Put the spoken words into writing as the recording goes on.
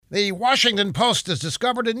The Washington Post has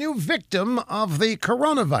discovered a new victim of the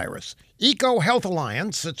coronavirus. EcoHealth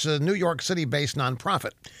Alliance, it's a New York City-based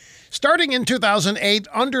nonprofit. Starting in 2008,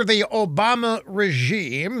 under the Obama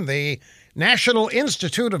regime, the National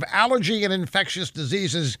Institute of Allergy and Infectious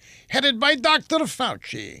Diseases, headed by Dr.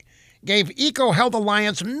 Fauci, gave EcoHealth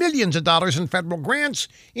Alliance millions of dollars in federal grants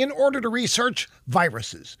in order to research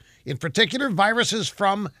viruses, in particular viruses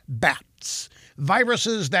from bats,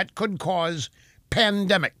 viruses that could cause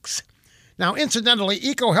pandemics. Now, incidentally,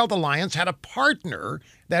 EcoHealth Alliance had a partner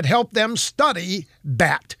that helped them study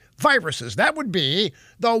bat viruses. That would be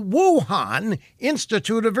the Wuhan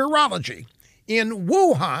Institute of Virology in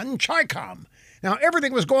Wuhan, China. Now,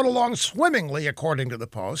 everything was going along swimmingly, according to the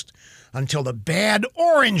Post, until the bad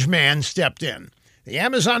orange man stepped in. The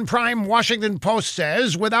Amazon Prime Washington Post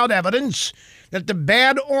says, without evidence, that the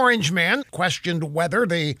bad orange man questioned whether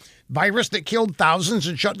the virus that killed thousands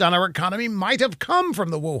and shut down our economy might have come from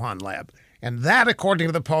the Wuhan lab. And that, according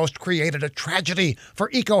to the Post, created a tragedy for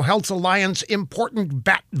EcoHealth Alliance important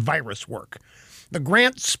bat virus work. The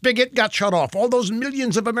grant spigot got shut off. All those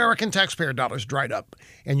millions of American taxpayer dollars dried up.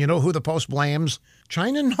 And you know who the Post blames?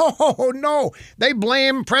 China? No. They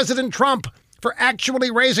blame President Trump for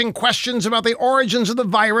actually raising questions about the origins of the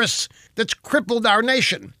virus that's crippled our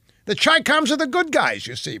nation. The Chi-Coms are the good guys,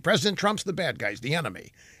 you see. President Trump's the bad guys, the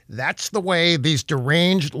enemy. That's the way these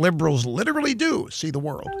deranged liberals literally do see the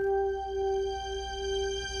world.